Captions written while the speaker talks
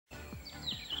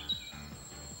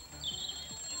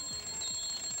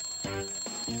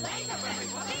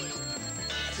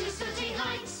To Sooty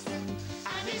Heights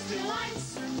and its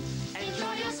delights.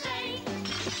 Enjoy your stay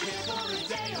here for a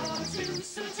day or two.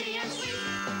 Sooty and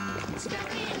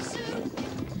Scampi and Sue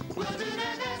will do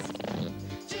their best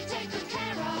to take good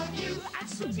care of you at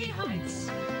Sooty Heights.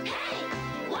 Hey,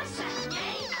 what's that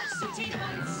name? At Sooty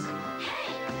Heights.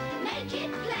 Hey, make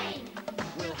it plain.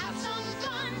 We'll have some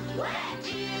fun. Where?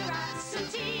 Here at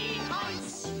Sooty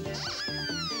Heights.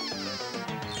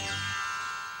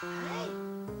 Hey,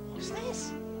 what's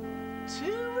this?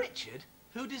 To Richard,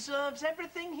 who deserves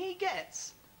everything he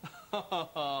gets.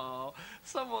 Oh,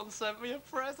 someone sent me a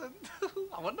present.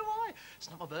 I wonder why. It's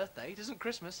not my birthday, it isn't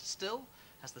Christmas. Still,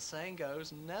 as the saying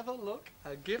goes, never look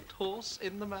a gift horse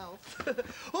in the mouth.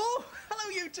 Oh, hello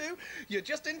you two. You're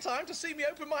just in time to see me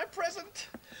open my present.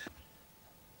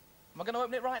 Am I going to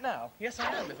open it right now? Yes,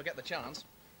 I am, if I get the chance.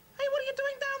 Hey, what are you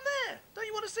doing down there? Don't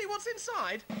you want to see what's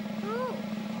inside? Oh.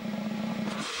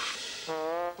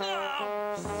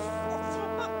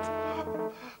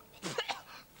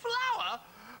 Flour?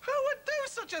 Who would do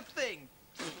such a thing?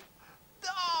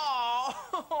 Oh,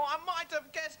 I might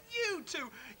have guessed you two.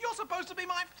 You're supposed to be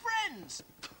my friends.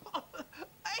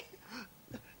 Hey,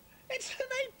 it's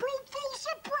an April Fool's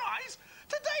surprise.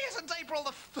 Today isn't April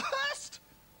the 1st.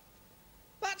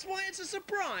 That's why it's a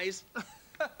surprise.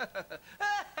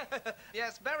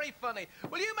 Yes, very funny.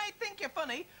 Well, you may think you're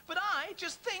funny, but I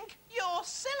just think you're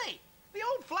silly. The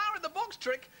old flower in the box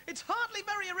trick, it's hardly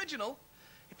very original.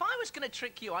 If I was going to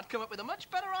trick you, I'd come up with a much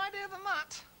better idea than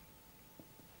that.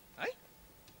 Hey?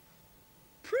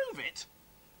 Prove it.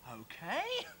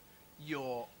 Okay,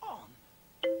 you're on.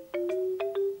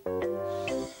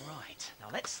 Right, now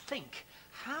let's think.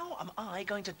 How am I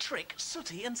going to trick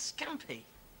Sooty and Scampi?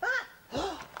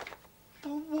 Ah!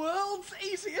 The world's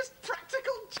easiest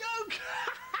practical joke!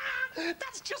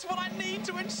 That's just what I need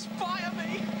to inspire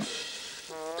me.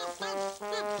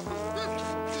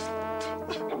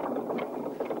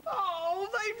 Oh,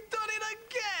 they've done it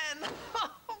again!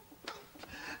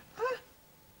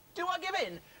 Do I give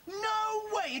in? No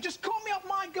way! You just caught me off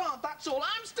my guard, that's all.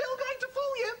 I'm still going to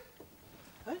fool you.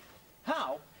 Huh?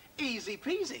 How? Easy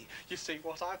peasy. You see,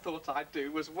 what I thought I'd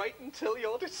do was wait until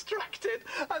you're distracted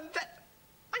and then...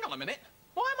 Hang on a minute.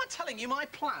 Why am I telling you my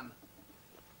plan?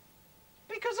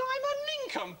 Because I'm a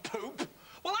nincompoop.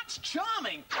 Well, that's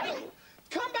charming.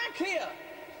 Come back here.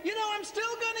 You know I'm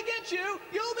still going to get you.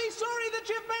 You'll be sorry that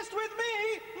you've messed with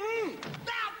me.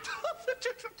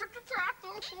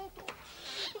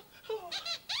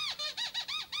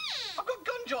 I've got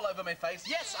gunge all over my face.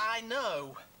 Yes, I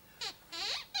know.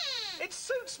 It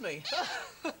suits me.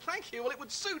 Thank you. Well, it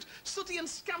would suit Sooty and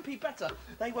Scampi better.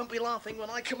 They won't be laughing when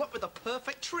I come up with a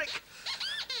perfect trick.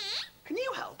 Can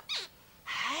you help?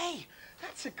 Hey,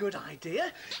 that's a good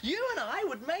idea. You and I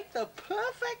would make the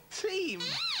perfect team.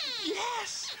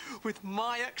 Yes, with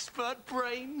my expert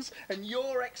brains and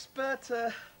your expert...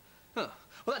 Huh.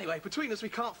 Well, anyway, between us, we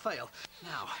can't fail.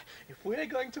 Now, if we're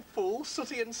going to fool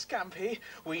Sooty and Scampi,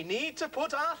 we need to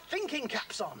put our thinking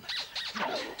caps on.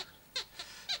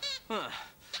 Huh.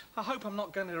 I hope I'm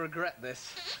not going to regret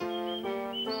this.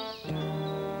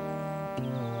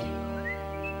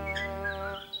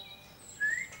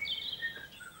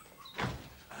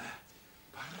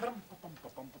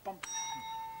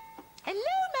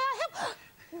 Hello, may I help?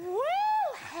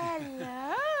 Well,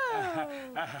 hello.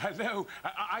 Hello.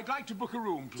 I'd like to book a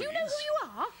room, please. Do you know who you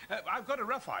are? I've got a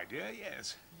rough idea,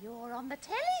 yes. You're on the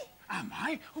telly? Am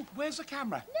I? Oh, where's the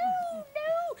camera? No,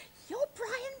 you're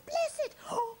Brian Blessed.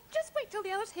 Oh, just wait till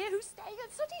the others hear who's staying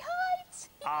at Sooty Heights.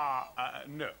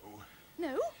 No.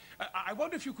 No? I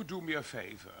wonder if you could do me a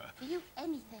favour. For you,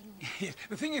 anything. Yes,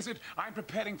 the thing is that I'm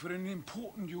preparing for an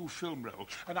important new film role,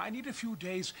 and I need a few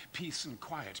days' peace and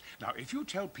quiet. Now, if you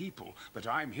tell people that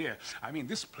I'm here, I mean,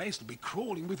 this place will be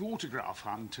crawling with autograph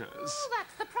hunters. Oh,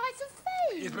 that's the price of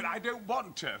fame. Yes, but I don't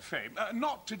want fame.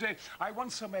 Not today. I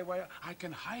want somewhere where I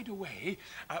can hide away,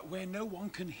 where no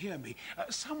one can hear me.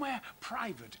 Somewhere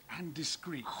private and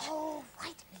discreet. Oh,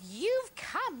 right. You've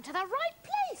come to the right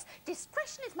place.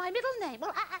 Discretion is my middle name.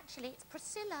 Well, actually, it's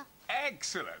Priscilla.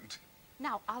 Excellent.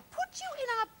 Now, I'll put you in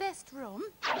our best room.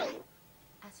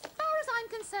 As far as I'm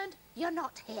concerned, you're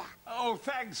not here. Oh,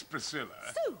 thanks,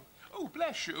 Priscilla. Sue. Oh,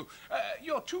 bless you.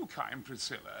 You're too kind,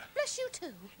 Priscilla. Bless you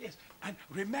too. Yes, and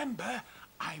remember,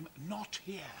 I'm not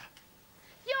here.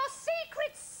 Your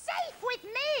secret's safe with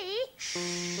me.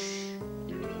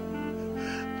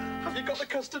 Have you got the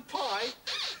custard pie?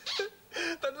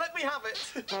 Then let me have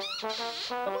it.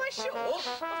 Am I sure? Of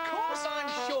course I'm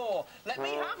sure. Let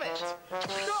me have it.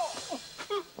 No.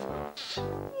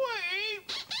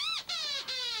 Wait.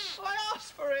 I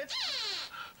asked for it.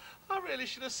 I really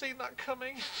should have seen that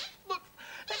coming.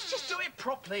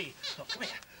 properly. Look, come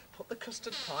here. Put the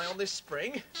custard pie on this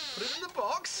spring, put it in the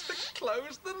box,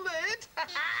 close the lid.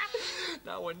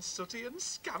 Now when Sooty and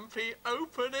Scampi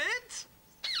open it...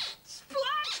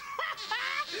 Splat!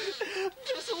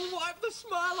 This'll wipe the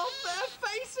smile off their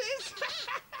faces.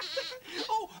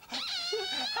 Oh,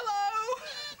 hello.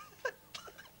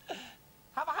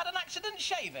 Have I had an accident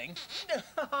shaving?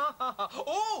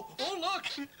 Oh, look.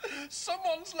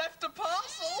 Someone's left a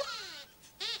parcel.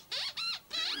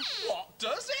 What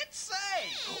does it say?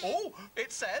 Oh,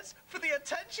 it says, for the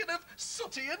attention of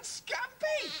Sooty and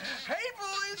Scampi. Hey,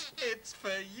 boys, it's for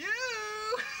you.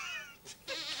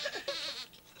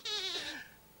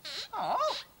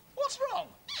 Oh, what's wrong?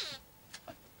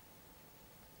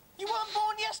 You weren't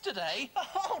born yesterday?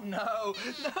 Oh, no,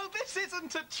 this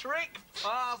isn't a trick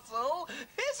parcel.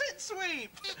 Is it,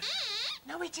 Sweep?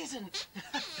 No, it isn't.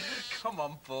 Come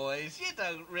on, boys, you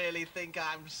don't really think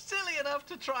I'm silly enough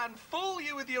to try and fool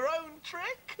you with your own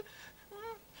trick?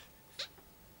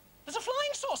 There's a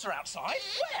flying saucer outside.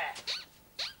 Where?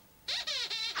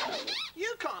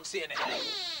 You can't see anything,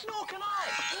 nor can I.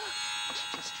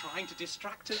 Just trying to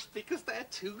distract us because they're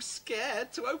too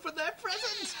scared to open their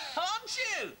presents, aren't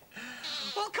you?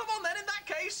 Well, come on then, in that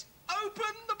case,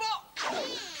 open the box.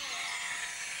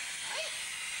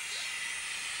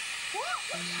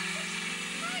 What?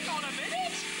 Hang on a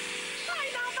minute.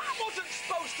 Hey, now that wasn't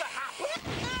supposed to happen.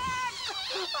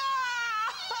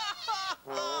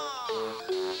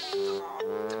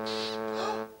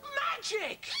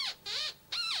 Magic!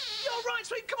 You're right,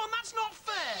 Sweet. Come on, that's not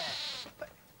fair.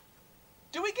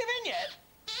 Do we give in yet?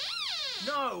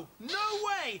 No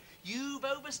way. You've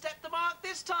overstepped the mark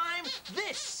this time.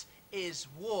 This is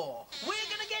war. We're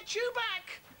gonna get you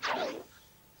back.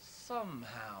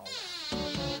 Somehow.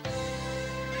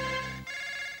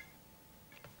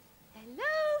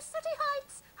 Hello, Sooty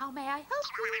Heights. How may I help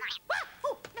you? Ah,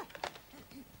 oh, no.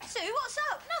 Sue, what's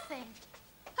up? Nothing.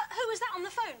 Who was that on the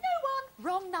phone? No one.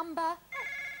 Wrong number.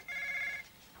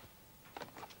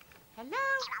 Hello? No,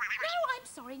 I'm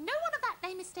sorry. No one of that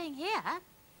name is staying here.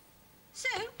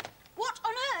 Sue, what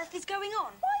on earth is going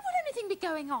on? Why would anything be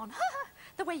going on?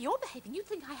 The way you're behaving, you'd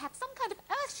think I have some kind of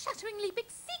earth-shatteringly big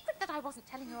secret that I wasn't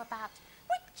telling you about,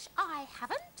 which I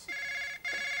haven't.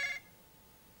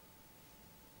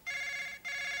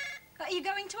 Are you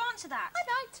going to answer that? I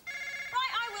might.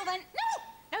 Right, I will then.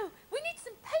 No, we need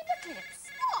some paper clips.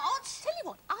 What? Tell you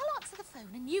what, I'll answer the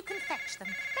phone and you can fetch them.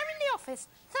 They're in the office,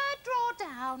 3rd drawer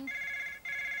down.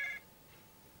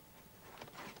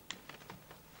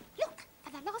 Look,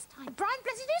 for the last time, Brian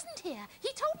Blessed isn't here.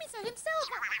 He told me so himself.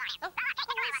 Oh, I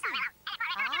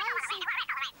see.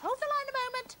 Hold the line a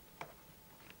moment.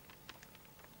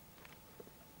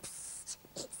 Psst,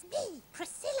 it's me,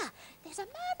 Priscilla. There's a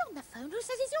man on the phone who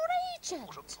says he's your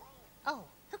agent. Oh,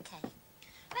 okay.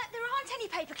 There aren't any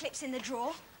paper clips in the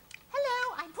drawer.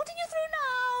 Hello, I'm putting you through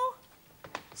now.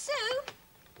 Sue,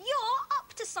 you're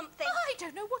up to something. I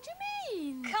don't know what you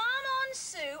mean. Come on,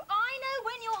 Sue. I know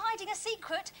when you're hiding a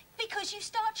secret because you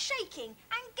start shaking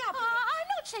and gabbling. I'm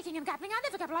not shaking and gabbling. I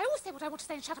never gabble. I always say what I want to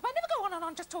say and shut up. I never go on and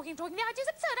on just talking. The idea's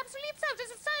absurd, absolutely absurd.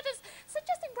 As absurd as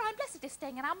suggesting Brian Blessed is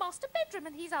staying in our master bedroom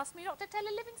and he's asked me not to tell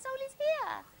a living soul he's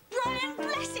here. Brian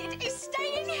Blessed is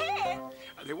staying here.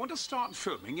 They want to start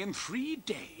filming in 3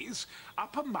 days,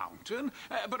 up a mountain,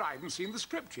 but I haven't seen the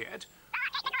script yet.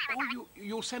 Oh,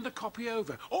 you'll send a copy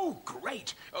over. Oh,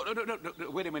 great. Oh, no,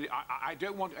 wait a minute. I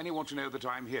don't want anyone to know that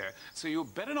I'm here, so you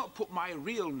better not put my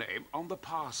real name on the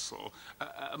parcel.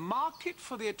 Mark it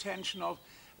for the attention of...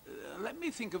 let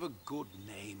me think of a good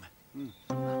name.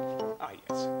 Ah,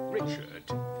 yes,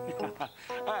 Richard.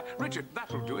 Richard,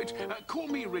 that'll do it. Call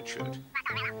me Richard.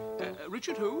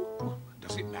 Richard who?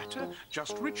 Does it matter?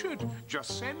 Just Richard.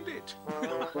 Just send it.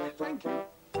 Thank you.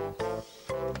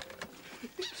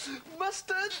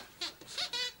 Mustard.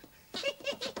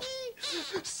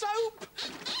 Soap.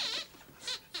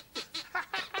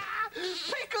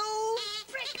 Pickles.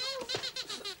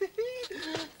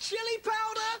 Chili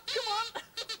powder. Come on.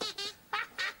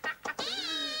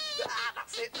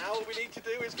 That's it now. All we need to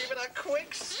do is give it a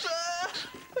quick stir.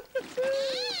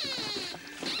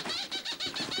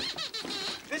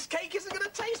 This cake isn't going to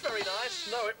taste very nice.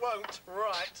 No, it won't.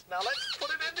 Right. Now let's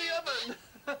put it in the oven.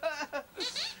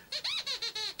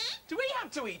 Do we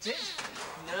have to eat it?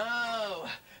 No.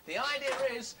 The idea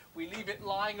is we leave it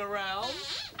lying around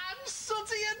and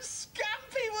Sooty and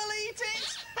Scampi will eat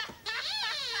it.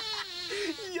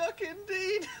 Yuck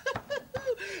indeed.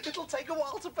 It'll take a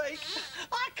while to bake.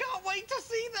 I can't wait to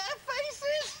see their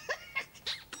faces.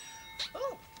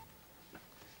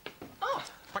 Oh.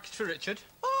 Package for Richard.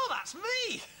 Oh, that's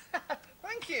me.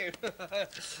 Thank you.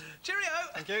 Cheerio.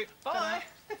 Thank you. Bye.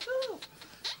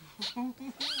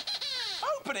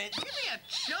 Open it. Give me a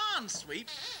chance, Sweep.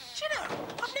 Do you know,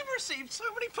 I've never received so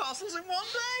many parcels in one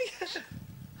day.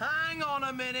 Hang on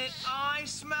a minute. I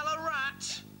smell a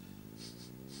rat.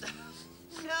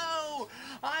 No,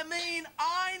 I mean,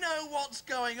 I know what's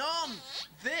going on.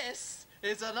 This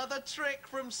is another trick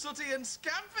from Sooty and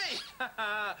Scampi.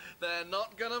 They're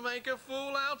not going to make a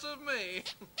fool out of me.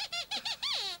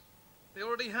 They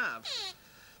already have.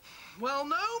 Well,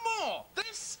 no more.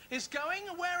 This is going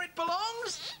where it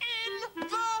belongs, in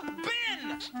the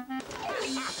bin.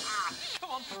 Come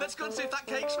on, let's go and see if that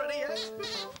cake's ready yet.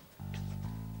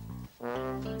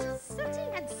 Sooty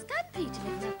and Scampi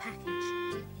deliver a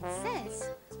package. It says,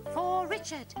 "For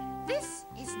Richard, this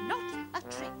is not a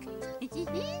trick."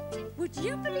 Would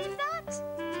you believe that?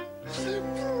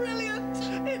 Brilliant!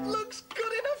 It looks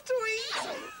good enough to eat.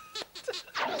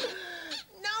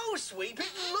 No, Sweep,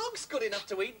 it looks good enough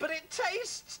to eat, but it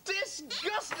tastes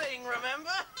disgusting,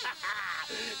 remember?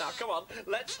 Now, come on,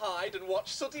 let's hide and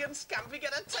watch Sooty and Scampi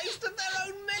get a taste of their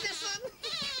own medicine.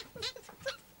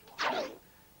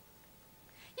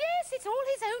 Yes, it's all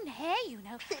his own hair, you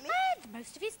know. And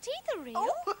most of his teeth are real.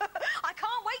 Oh, I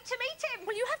can't wait to meet him.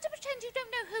 Well, you have to pretend you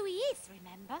don't know who he is,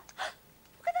 remember?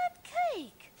 Look at that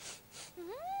cake.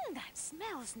 That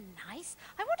smells nice.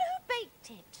 I wonder who baked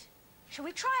it. Shall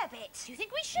we try a bit? Do you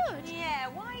think we should? Yeah,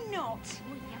 why not?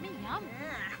 Oh, yummy, yum.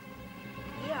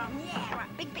 Yum, yeah.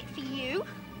 Right, big bit for you.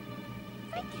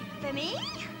 Thank you. For me?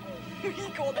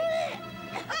 Go on.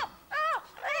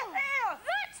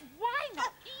 That's why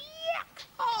not. Yuck.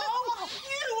 Oh,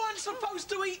 you weren't supposed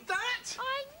to eat that.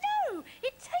 I know.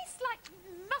 It tastes like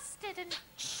mustard and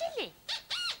chilli.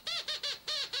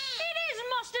 It is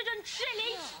mustard and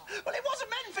chilli. Well, it wasn't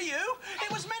meant for you.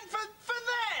 It was meant for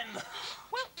them.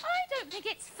 Well, I don't think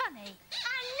it's funny.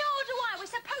 And nor do I. We're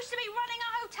supposed to be running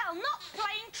a hotel, not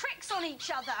playing tricks on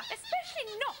each other.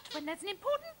 Especially not when there's an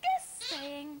important guest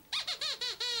staying.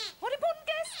 What important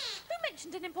guest? Who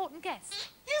mentioned an important guest?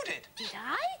 You did. Did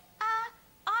I?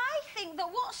 I think that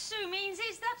what Sue means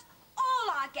is that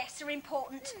all our guests are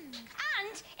important.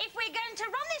 And if we're going to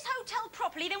run this hotel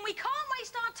properly, then we can't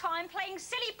waste our time playing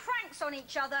silly pranks on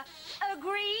each other.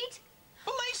 Agreed?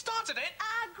 Well, they started it.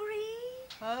 Agreed.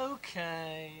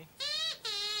 Okay.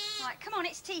 Right, come on,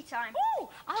 it's tea time. Oh,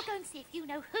 I'll go and see if you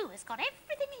know who has got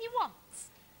everything he wants.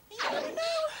 You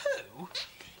know who?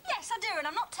 Yes, I do, and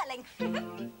I'm not telling.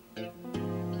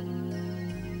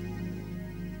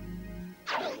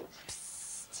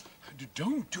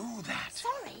 Don't do that.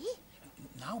 Sorry?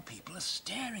 Now people are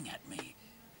staring at me.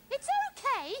 It's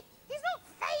okay. He's not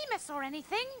famous or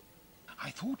anything. I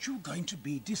thought you were going to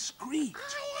be discreet.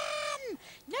 I am.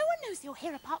 No one knows you're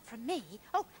here apart from me.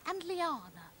 Oh, and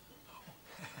Liana.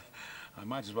 I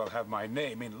might as well have my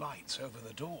name in lights over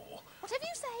the door. Whatever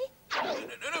you say.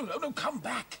 No, come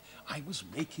back. I was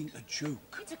making a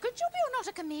joke. It's a good job you're not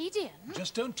a comedian.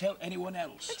 Just don't tell anyone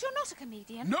else. But you're not a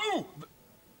comedian. No!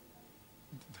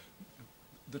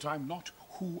 That I'm not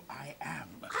who I am.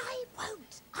 I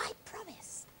won't. I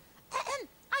promise.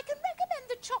 I can recommend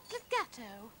the chocolate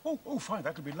gâteau. Oh, fine,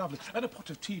 that'll be lovely. And a pot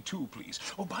of tea too, please.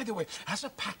 Oh, by the way, has a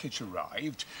package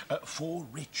arrived for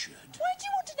Richard? Why do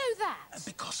you want to know that?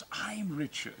 Because I'm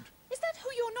Richard. Is that who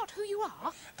you're not who you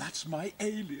are? That's my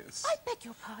alias. I beg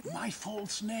your pardon? My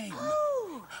false name.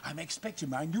 Oh. I'm expecting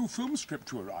my new film script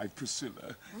to arrive,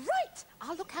 Priscilla. Right.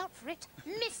 I'll look out for it.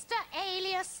 Mr.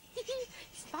 Alias.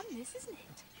 It's fun, this, isn't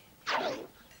it?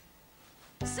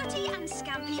 Sooty and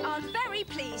Scampi are very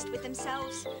pleased with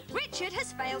themselves. Richard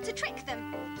has failed to trick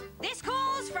them. This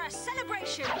calls for a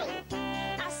celebration.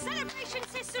 A celebration,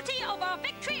 says Sooty, of our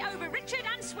victory over Richard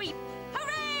and Sweep.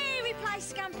 Hooray,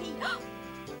 replies Scampi.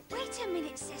 Wait a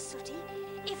minute, says Sooty.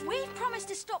 If we've promised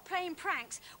to stop playing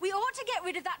pranks, we ought to get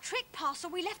rid of that trick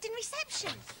parcel we left in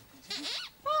reception.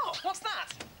 Oh, what's that?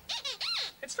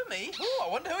 It's for me. Oh,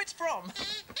 I wonder who it's from.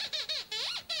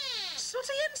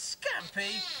 Sooty and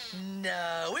Scampi?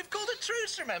 No, we've called a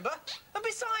truce, remember? And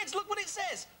besides, look what it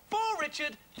says. For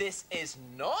Richard, this is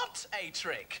not a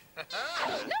trick.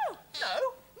 No.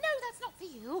 No? No, that's not for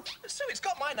you. Sue, it's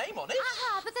got my name on it.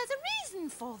 Aha, but there's a reason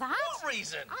for that. What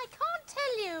reason? I can't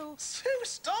tell you. Sue,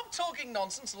 stop talking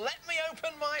nonsense. Let me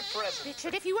open my present.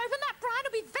 Richard, if you open that, Brian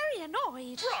will be very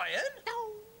annoyed. Brian?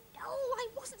 No, Oh, I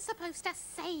wasn't supposed to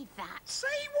say that. Say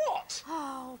what?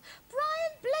 Oh,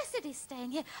 Brian Blessed is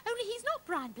staying here. Only he's not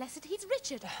Brian Blessed, he's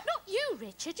Richard. Not you,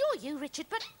 Richard. You're you, Richard,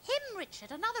 but him,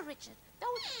 Richard. Another Richard.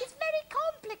 Oh, it's very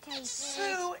complicated.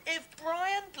 Sue, if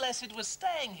Brian Blessed was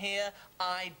staying here,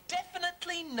 I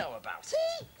definitely know about it.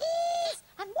 He is!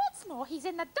 And what's more, he's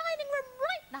in the dining room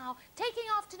right now, taking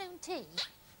afternoon tea.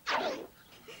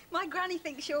 My granny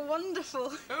thinks you're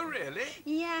wonderful. Oh, really?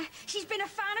 Yeah, she's been a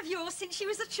fan of yours since she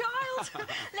was a child.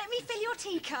 Let me fill your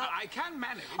teacup. I can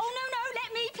manage. Oh, no,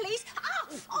 let me, please. Oh,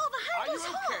 the handle's Are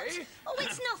you hot. okay? Oh,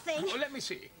 it's nothing. Oh, let me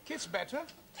see. Kiss better.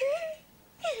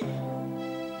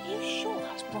 You sure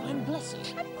that's Brian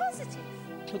Blessed? I'm positive.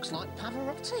 Looks like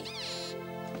Pavarotti.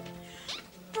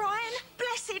 Brian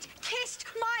Blessed kissed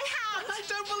my hand. I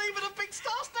don't believe it. A big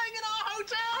star staying in our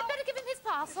hotel. I'd better give him his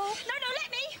parcel. No,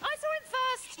 let me. I saw him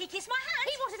first. He kissed my hand.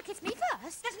 He wanted to kiss me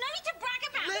first. There's no need to brag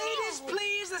about Ladies, it.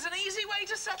 please, there's an easy way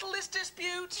to settle this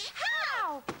dispute.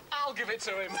 How? I'll give it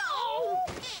to him. No!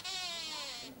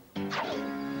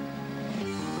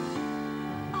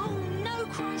 Oh, no,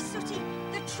 cries Sooty.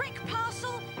 The trick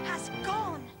parcel has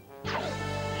gone.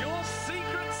 Your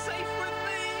secret's safe with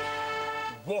me.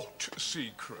 What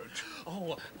secret?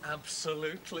 Oh,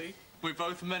 absolutely. We're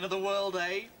both men of the world,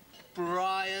 eh,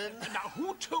 Brian? Now,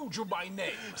 who told you my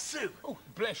name? Sue. Oh,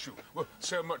 bless you. Well,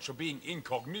 so much for being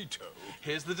incognito.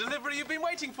 Here's the delivery you've been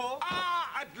waiting for.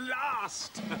 Ah, at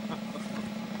last!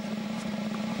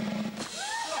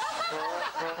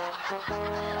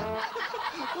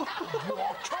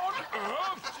 What on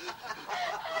earth?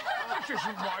 This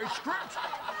isn't my script.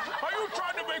 Are you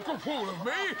trying to make a fool of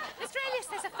me? Mr. Ellis,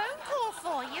 there's a phone call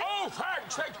for you. Oh,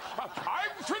 thanks.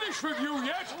 I'm finished with you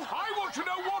yet. I want to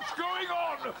know what's going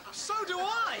on. So do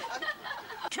I.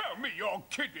 Tell me you're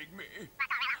kidding me.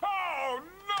 Oh,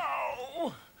 no.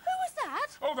 Who was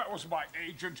that? Oh, that was my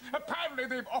agent. Apparently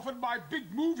they've offered my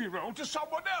big movie role to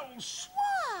someone else.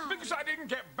 Why? Because I didn't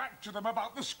get back to them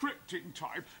about the script in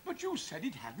time. But you said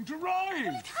it hadn't arrived.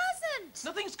 It hasn't.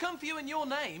 Nothing's come for you in your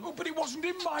name. Oh, but it wasn't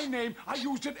in my name. I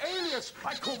used an alias.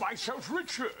 I call myself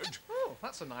Richard. Oh,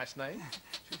 that's a nice name.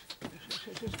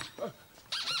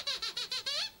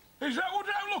 Is that what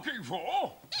I'm looking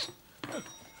for?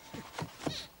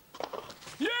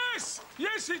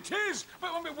 Yes, it is.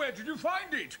 But I mean, where did you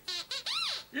find it?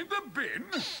 In the bin?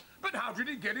 But how did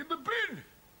it get in the bin?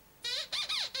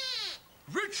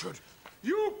 Richard,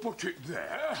 you put it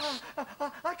there.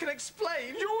 I can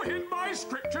explain. You hid my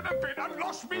script in a bin and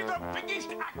lost me the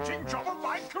biggest acting job of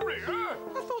my career.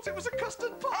 I thought it was a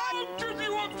custard pie. I'll give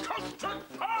you a custard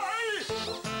pie.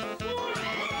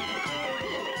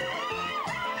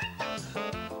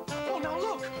 Oh, now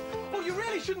look. Oh, you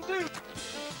really shouldn't do that.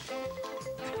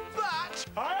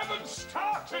 I haven't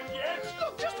started yet.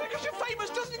 Look, just because you're famous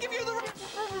doesn't give you the...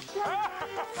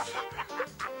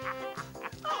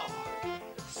 Oh,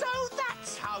 so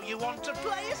that's how you want to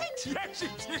play, is it? Yes,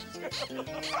 it is.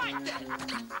 Right.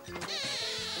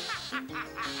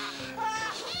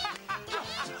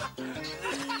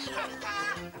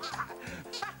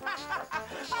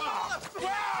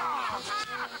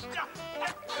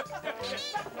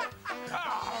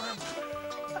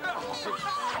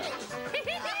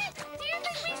 Do you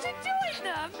think we should join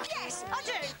them? Yes, I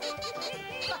do.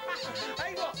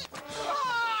 Hey, what?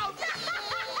 Oh!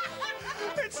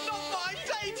 It's not my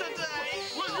day today.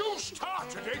 Well, you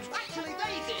started it. Actually,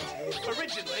 they did.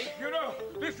 Originally. You know,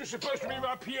 this was supposed to be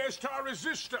my pièce de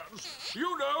résistance.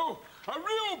 You know, a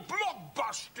real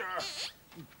blockbuster.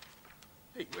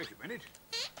 Hey, wait a minute.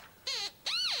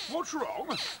 What's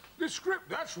wrong? The script,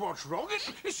 that's what's wrong.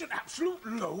 It's an absolute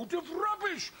load of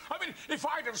rubbish. I mean, if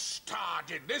I'd have starred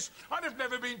in this, I'd have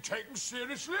never been taken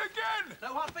seriously again.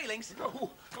 No hard feelings. Oh.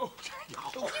 You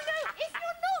know, if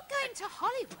you're not going to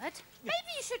Hollywood,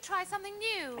 maybe you should try something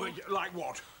new. Well, like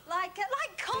what? Like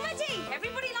comedy.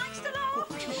 Everybody likes to laugh.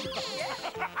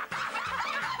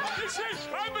 You see,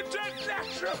 I'm a dead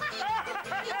natural.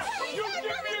 You give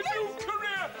me a new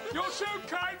career. You're so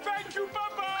kind. Thank you.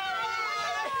 Bye-bye.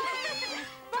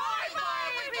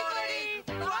 Bye-bye, everybody.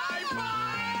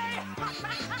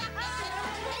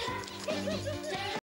 Bye-bye.